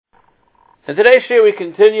In today's shir, we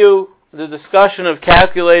continue the discussion of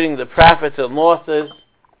calculating the profits and losses.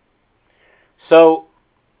 So,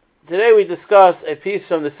 today we discuss a piece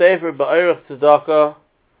from the Sefer Ba'erich Tzedakah.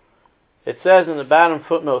 It says in the bottom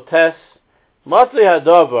footnote Tes, Matli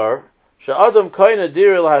hadavar she'adam koine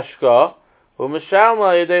dir l'hashka u'mishal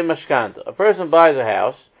la'yedei mashkanta. A person buys a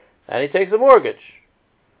house and he takes a mortgage,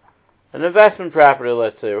 an investment property,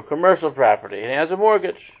 let's say, or commercial property, and he has a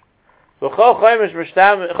mortgage. And he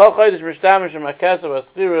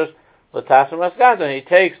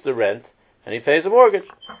takes the rent and he pays the mortgage.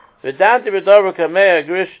 Are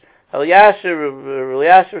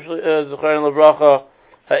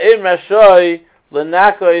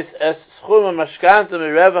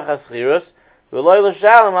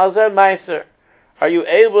you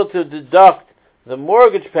able to deduct the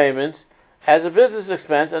mortgage payments as a business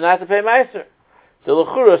expense and not to pay meiser?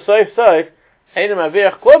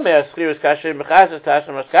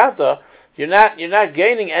 You're not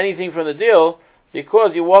gaining anything from the deal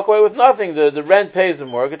because you walk away with nothing. The rent pays the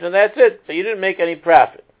mortgage and that's it. So you didn't make any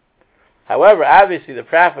profit. However, obviously the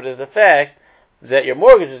profit is the fact that your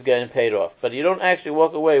mortgage is getting paid off, but you don't actually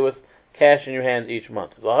walk away with cash in your hands each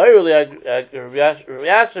month. Because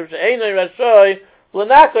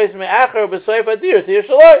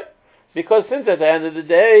since at the end of the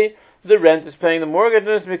day, the rent is paying the mortgage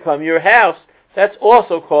and it's become your house, that's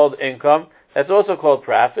also called income, that's also called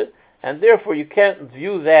profit, and therefore you can't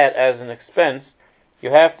view that as an expense. You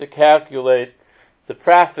have to calculate the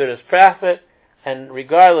profit as profit, and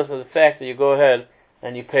regardless of the fact that you go ahead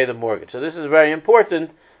and you pay the mortgage. So this is very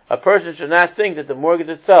important. A person should not think that the mortgage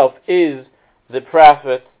itself is the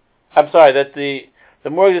profit. That the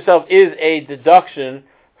mortgage itself is a deduction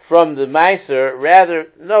from the meiser. Rather,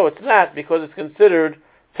 no, it's not, because it's considered,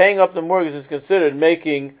 paying up the mortgage is considered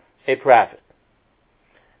making a profit.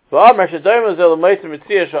 Yeah,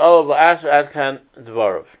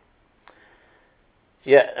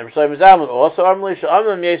 and Shlomo Zalman also,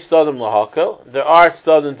 there are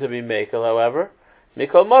stadim to be makel, however.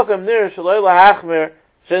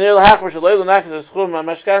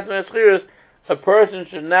 A person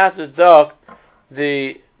should not deduct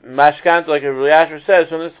the mashkanta, like Rabbi Yasher says,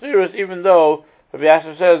 from the schirus, even though Rabbi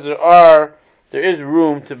Yasher says there is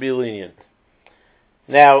room to be lenient.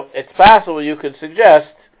 Now, it's possible you could suggest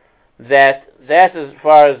that that's as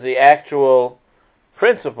far as the actual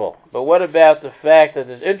principle. But what about the fact that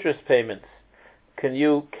there's interest payments? Can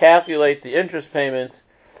you calculate the interest payments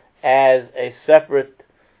as a separate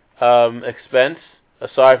expense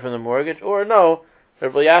aside from the mortgage? Or no,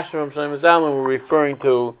 Rabbi Yasher and Shlomo Zalman were referring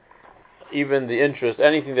to even the interest,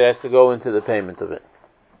 anything that has to go into the payment of it.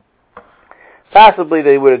 Possibly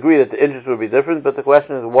they would agree that the interest would be different, but the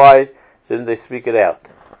question is, why didn't they speak it out?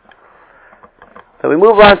 So we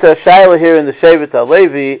move on to a shaila here in the Shevet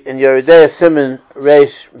HaLevi in Yeridei Siman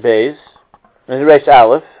Reish Beis, in Reish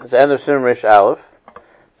Aleph, at the end of Siman Reish Aleph.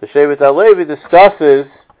 The Shevet HaLevi discusses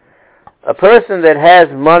a person that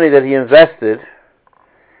has money that he invested,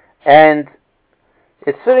 and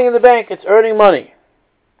it's sitting in the bank, it's earning money.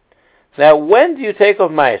 Now, when do you take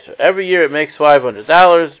off meiser? Every year it makes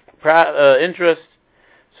 $500 interest,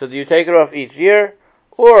 so do you take it off each year,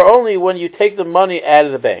 or only when you take the money out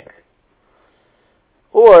of the bank?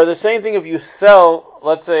 Or the same thing if you sell,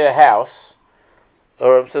 let's say, a house,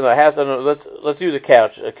 or a house. Let's use a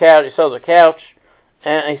couch. He sells a couch,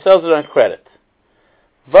 and he sells it on credit,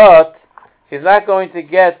 but he's not going to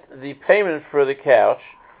get the payment for the couch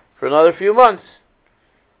for another few months.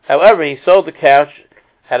 However, he sold the couch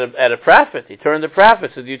at a profit. He turned a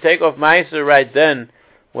profit. So do you take off meiser right then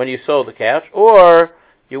when you sold the couch, or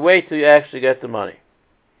you wait till you actually get the money?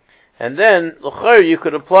 And then, you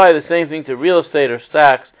could apply the same thing to real estate or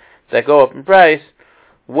stocks that go up in price.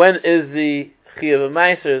 When is the chiyuv of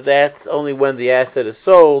meiser? That's only when the asset is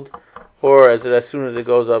sold, or as soon as it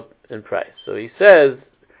goes up in price. So he says,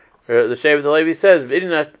 or the Shevet HaLevi says,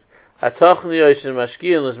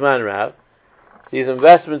 these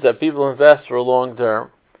investments that people invest for a long term,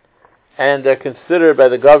 and they're considered by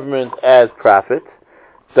the government as profit,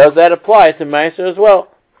 does that apply to meiser as well?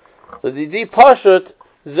 The Didi Pashut,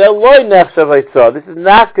 this is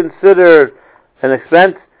not considered an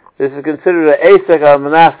expense. This is considered an esek al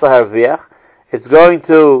manas laharviach. It's going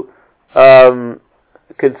to,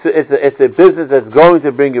 it's a business that's going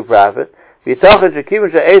to bring you profit. Since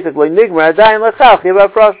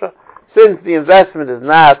the investment is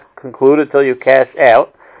not concluded until you cash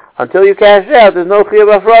out, there's no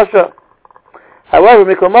chiyuv afrasha. However,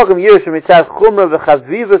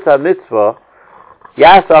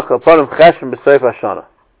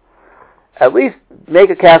 at least make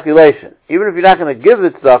a calculation. Even if you're not going to give the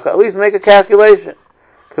tzedakah, at least make a calculation.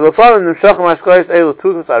 It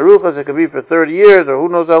could be for 30 years, or who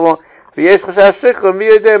knows how long.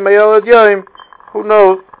 Who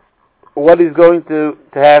knows what he's going to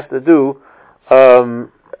have to do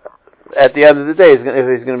at the end of the day, if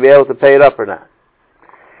he's going to be able to pay it up or not.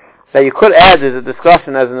 Now you could add, there's a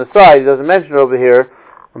discussion as an aside, he doesn't mention it over here,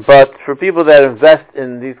 but for people that invest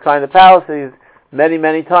in these kind of policies, many,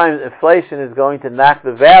 many times inflation is going to knock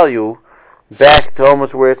the value back to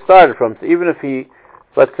almost where it started from. So even if he,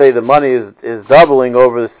 let's say the money is doubling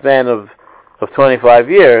over the span of 25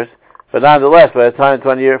 years, but nonetheless, by the time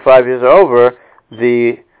 25 years are over,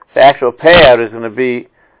 the actual payout is going to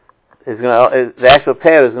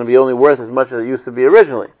be only worth as much as it used to be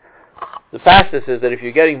originally. The practice is that if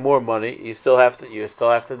you're getting more money, you still have to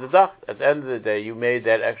deduct. At the end of the day, you made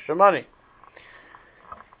that extra money.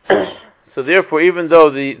 So therefore, even though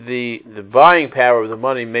the buying power of the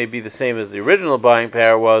money may be the same as the original buying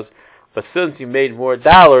power was, but since you made more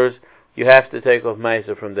dollars, you have to take off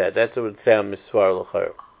meiser from that. That's what it sounds misvar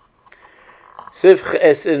l'chayr.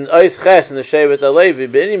 In Ois Ches in the Shevet Alevi,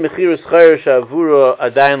 be'ini mechirus chayr shavura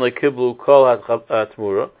adayin lekiblu kol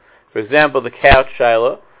hatmura. For example, the couch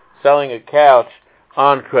shaila, selling a couch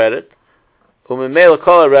on credit, umimela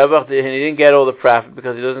kol harevach, and he didn't get all the profit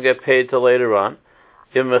because he doesn't get paid till later on.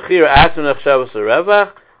 Im mechir atu nechshavus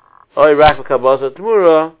harevach, oy rak l'kabos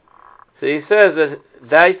hatmura. So he says that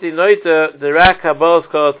daiti noita the rak kabos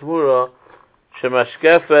kol hatmura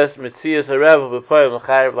shemashkefes mitzias harevach b'poyim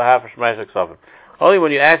l'chayev l'hafash ma'asek sofim. Only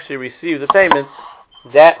when you actually receive the payment,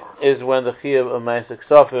 that is when the chiyuv of ma'asek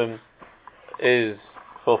sofim is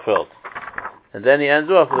fulfilled. And then he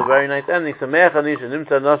ends off with a very nice ending. Sameach anish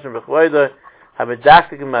nimtza noshim b'chvoido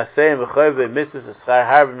hamedaktik ma'aseim b'choyve mitzvus eschar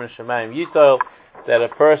harbim n'shamayim yitol.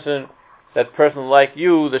 That person like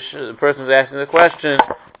you, the person who's asking the question,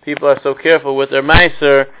 people are so careful with their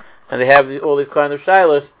meiser, and they have all these kind of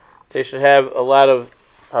shilas, they should have a lot of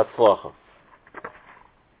hatzlacha.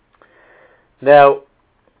 Now,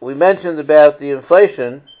 we mentioned about the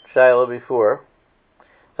inflation shilah before.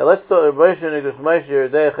 Now let's talk about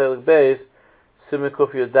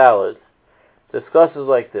discusses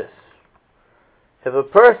like this. If a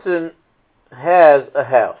person has a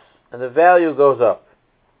house and the value goes up,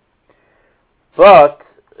 but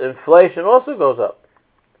inflation also goes up,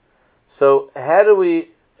 so how do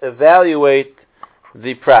we evaluate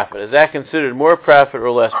the profit? Is that considered more profit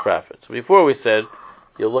or less profit? So before we said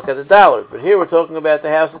you'll look at the dollars, but here we're talking about the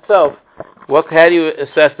house itself. How do you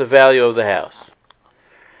assess the value of the house?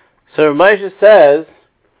 So Ramesha says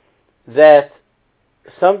that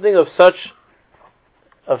something of such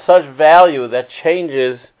value that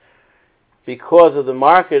changes because of the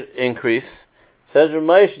market increase, says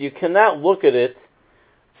Ramesha, you cannot look at it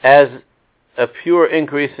as a pure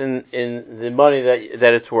increase in the money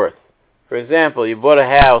that it's worth. For example, you bought a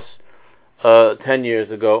house 10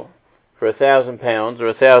 years ago for £1,000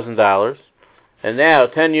 or $1,000, and now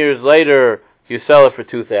 10 years later you sell it for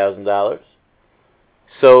 $2,000.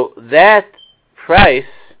 So that price,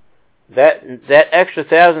 that extra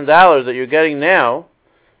 $1,000 that you're getting now,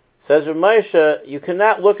 says Ramesha, you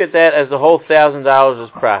cannot look at that as the whole $1,000 as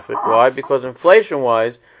profit. Why? Because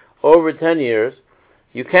inflation-wise, over 10 years,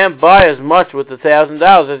 you can't buy as much with the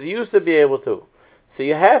 $1,000 as you used to be able to. So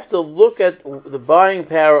you have to look at the buying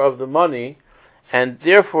power of the money, and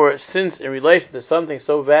therefore, since in relation to something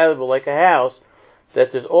so valuable like a house,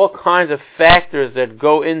 that there's all kinds of factors that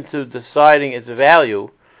go into deciding its value,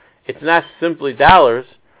 it's not simply dollars.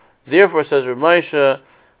 Therefore, says Ramesha,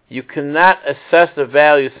 you cannot assess the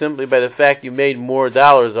value simply by the fact you made more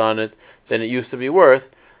dollars on it than it used to be worth,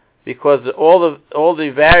 because all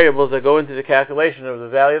the variables that go into the calculation of the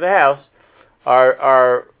value of the house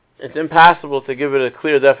are it's impossible to give it a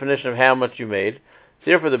clear definition of how much you made.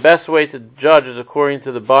 Therefore, the best way to judge is according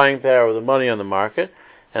to the buying power of the money on the market.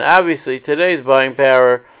 And obviously, today's buying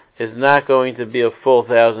power is not going to be a full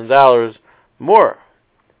 $1,000 more.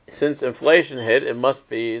 Since inflation hit, it must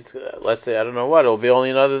be, let's say, I don't know what, it'll be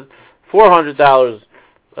only another $400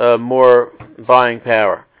 more buying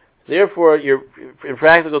power. Therefore, in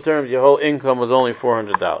practical terms, your whole income was only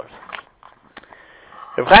 $400.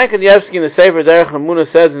 Rav Chaim Kanievsky in the Sefer Derech Hamuna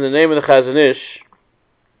says in the name of the Chazon Ish,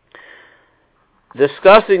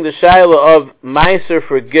 discussing the shaila of meiser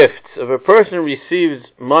for gifts. If a person receives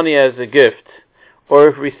money as a gift, or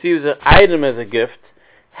if receives an item as a gift,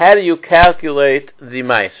 how do you calculate the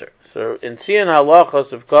meiser? So in Tzion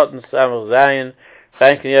Halachos of Cotton Samach Zayin,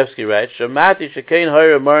 Chaim Kanievsky writes, Shamati shekein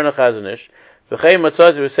hoyer marna Chazon Ish, v'chein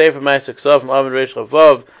matzati v'sefer meiser ksov m'amen reish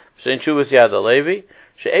chavav, v'shein shuvas yad alevi,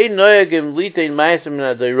 she'ein noyagim litein meiser min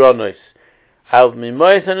adayronos, al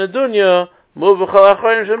mimois hanadunya, move v'chol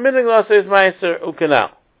achronim sheminig l'aseh meiser u'kanal.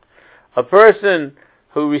 a person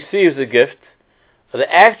who receives a gift,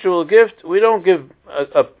 the actual gift, we don't give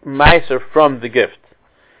a meiser from the gift.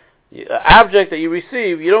 An object that you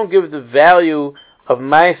receive, you don't give the value of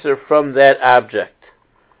meiser from that object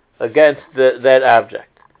against that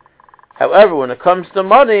object. However, when it comes to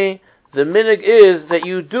money, the minig is that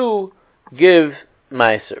you do give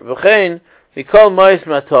meiser. V'chein, we call mois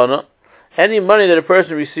matana, any money that a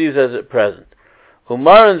person receives as a present.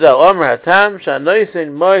 Umaran zal omer hatam,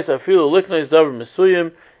 sha'noisen mois afilu liknois davar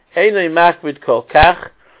mesuyim, einoi makvid kol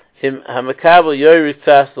kach, him hamakabel yoyri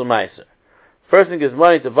tzas l'meiser. Person gives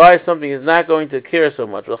money to buy something, is not going to care so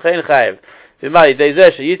much. V'chein chayiv, v'mali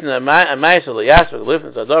deizeh she'yitin a-meiser l'yasvek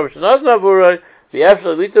l'ifnus adavar shenaz navuroi,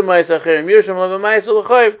 v'yefshel lita meiser acherim yirsham l'va-meiser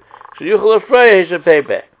l'chayiv, she'yuchel afraya he should pay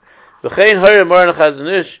back. V'chein hoyer moran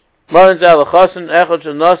chazanish, moran zal l'chasen, echot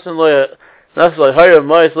she'nasen lo hoyer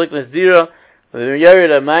mois liknes dira,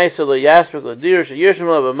 v'yayrid a-meiser l'yasvek l'dira, she'yirsham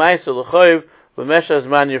l'va-meiser l'chayiv, v'meshaz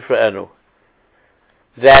man yifra'enu.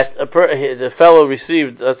 That the fellow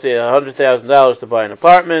received, let's say, $100,000 to buy an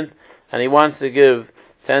apartment, and he wants to give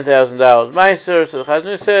 $10,000 meiser. So the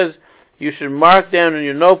Chazon says you should mark down in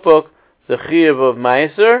your notebook the chiyuv of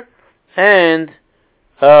meiser, and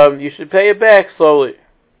you should pay it back slowly.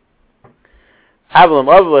 That's only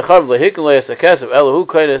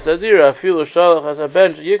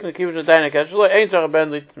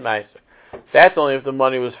if the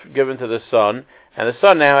money was given to the son, and the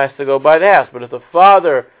son now has to go buy the house. But if the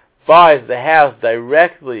father buys the house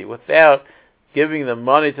directly without giving the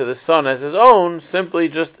money to the son as his own, simply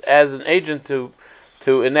just as an agent to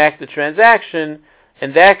enact the transaction,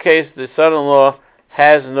 in that case the son-in-law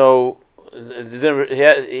has no, he's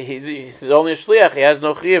only a shliach, he has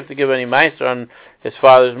no chiyuv to give any meiser on his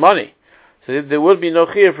father's money. So there would be no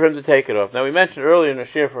chiyuv for him to take it off. Now we mentioned earlier in the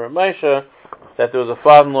shir for Ramesha that there was a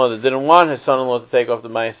father-in-law that didn't want his son-in-law to take off the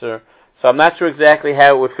meiser. So I'm not sure exactly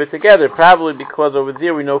how it would fit together. Probably because over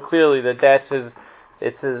there we know clearly that that's his.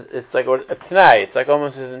 It's like a t'nai. It's like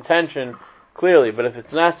almost his intention clearly. But if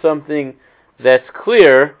it's not something that's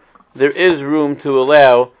clear, there is room to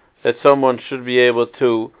allow that someone should be able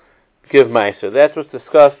to give meiser. That's what's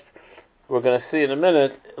discussed. We're going to see in a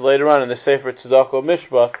minute later on in the Sefer Tzedakah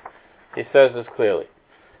Mishpach. He says this clearly.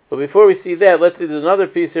 But before we see that, let's see. There's another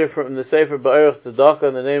piece here from the Sefer Ba'erich Tzedakah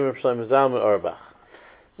in the name of Shlomo Zalman Auerbach.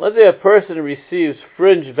 Let's say a person receives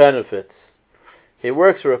fringe benefits. He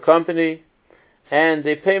works for a company, and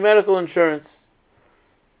they pay medical insurance.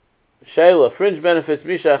 Shayla, fringe benefits,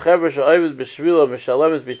 Misha Achever Sha'ayvud B'Shvila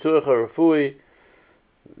Mishalemes B'Tuach HaRafui,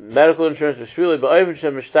 medical insurance B'Shvila B'Ayvud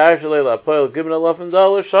Shemishtar Shalei La'Poel Gimna Lafim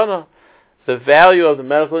Dollar Shana. The value of the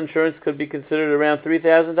medical insurance could be considered around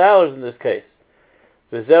 $3,000 in this case.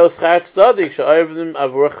 V'Zeu Schar Tzadik Sha'ayvud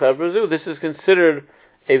Avur Chavrazu. This is considered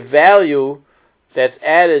a value that's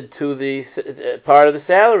added to the part of the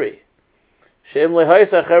salary. He would have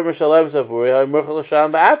to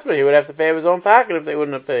pay of his own pocket if they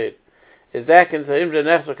wouldn't have paid. Is that considered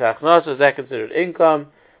income?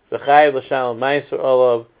 Or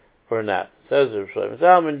not? Says Shlomo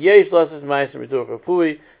Zalman,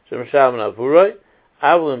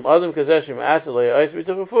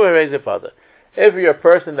 if you're a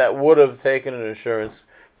person that would have taken an insurance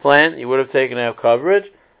plan, you would have taken out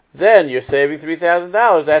coverage, then you're saving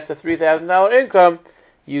 $3,000. That's a $3,000 income.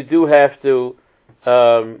 You do have to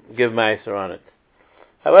give meiser on it.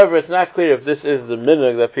 However, it's not clear if this is the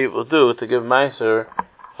minhag that people do to give meiser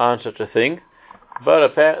on such a thing. But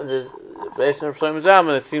apparently, based on Shlomo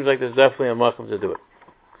Zalman, it seems like there's definitely a makom to do it.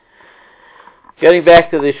 Getting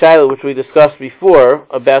back to the shaila which we discussed before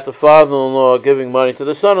about the father-in-law giving money to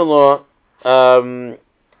the son-in-law, in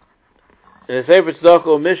the Sefer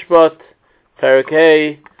Tzedakah Mishpat, Perek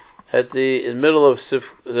Hey, in the middle of the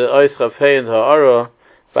Ois Chav Hey and Ha'ara,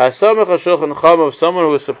 Ba'asamach HaShulchan Chum of someone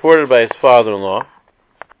who is supported by his father-in-law.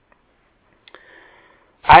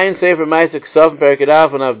 Ayin Sefer Ma'aseh Ksov Perek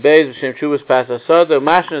Edav and Av Beis V'Shem Shuvas Pas Asad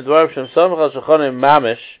Mashne Dvar V'Shem Samach HaShulchan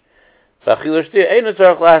Mamish V'Achil Shtir Ein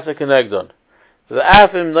Tzarech L'Asa Kenegdon. The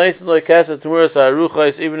Afim Neisen Lo Yikasa Tmuras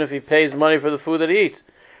HaRuchos, even if he pays money for the food that he eats.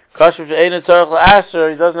 Kasher Ein Tzarech L'Asa,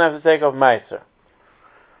 he doesn't have to take off meiser.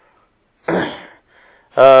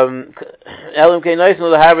 Elim Kei Neisen Lo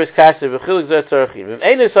L'Habris Kasher V'Chilik Zeh Tzarechim. V'Im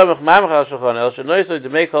Ein Samach Mamach HaShulchan El Shenoiso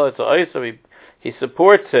Demei Kol Etzo Oiso, he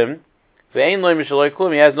supports him. He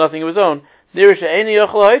has nothing of his own. The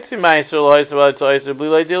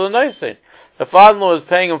father-in-law is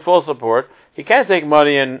paying him full support. He can't take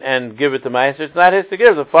money and give it to meiser. It's not his to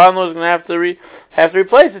give. The father-in-law is going to have to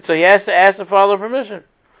replace it, so he has to ask the father permission.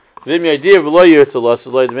 If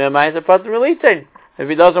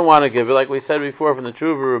he doesn't want to give it, like we said before from the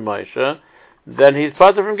Tshuva Ramesha, then he's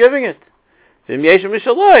parted from giving it.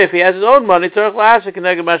 If he has his own money,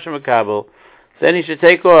 then he should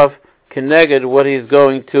take off keneged what he's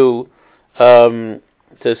going to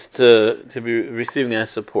be receiving as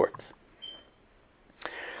support.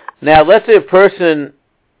 Now, let's say a person.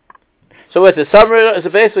 So to sum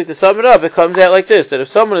it up, it comes out like this: that if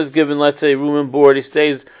someone is given, let's say, room and board, he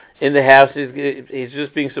stays in the house, he's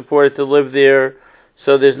just being supported to live there,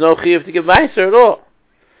 so there's no chiyuv to give meiser at all.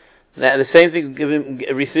 Now, the same thing,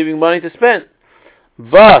 receiving money to spend.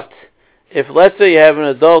 But if, let's say, you have an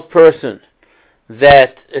adult person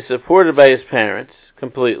that is supported by his parents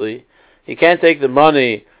completely, he can't take the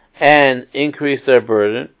money and increase their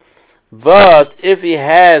burden. But if he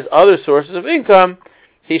has other sources of income,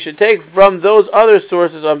 he should take from those other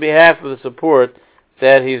sources on behalf of the support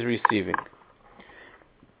that he's receiving.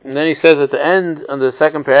 And then he says at the end, on the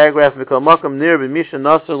second paragraph, Mikol Makom Nir b'misha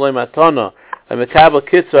nasr loy matana v'mekabel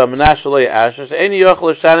kitza menash loy asher she'eni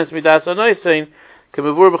yochel l'shanis midas hanosein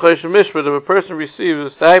k'mevur b'chodesh mishpat. If a person receives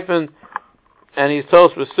a stipend and he's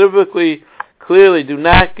told specifically, clearly, do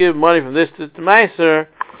not give money from this to meiser,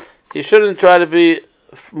 he shouldn't try to be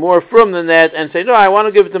more firm than that and say, no, I want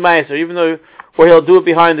to give it to meiser, even though, or he'll do it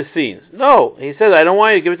behind the scenes. No, he says, I don't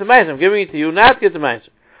want you to give it to meiser. I'm giving it to you not to give it to meiser.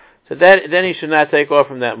 So then he should not take off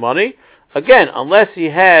from that money. Again, unless he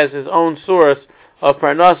has his own source of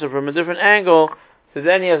parnasa from a different angle, so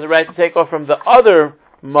then he has the right to take off from the other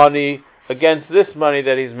money against this money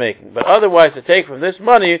that he's making. But otherwise, to take from this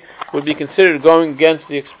money would be considered going against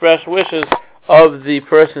the express wishes of the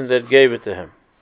person that gave it to him.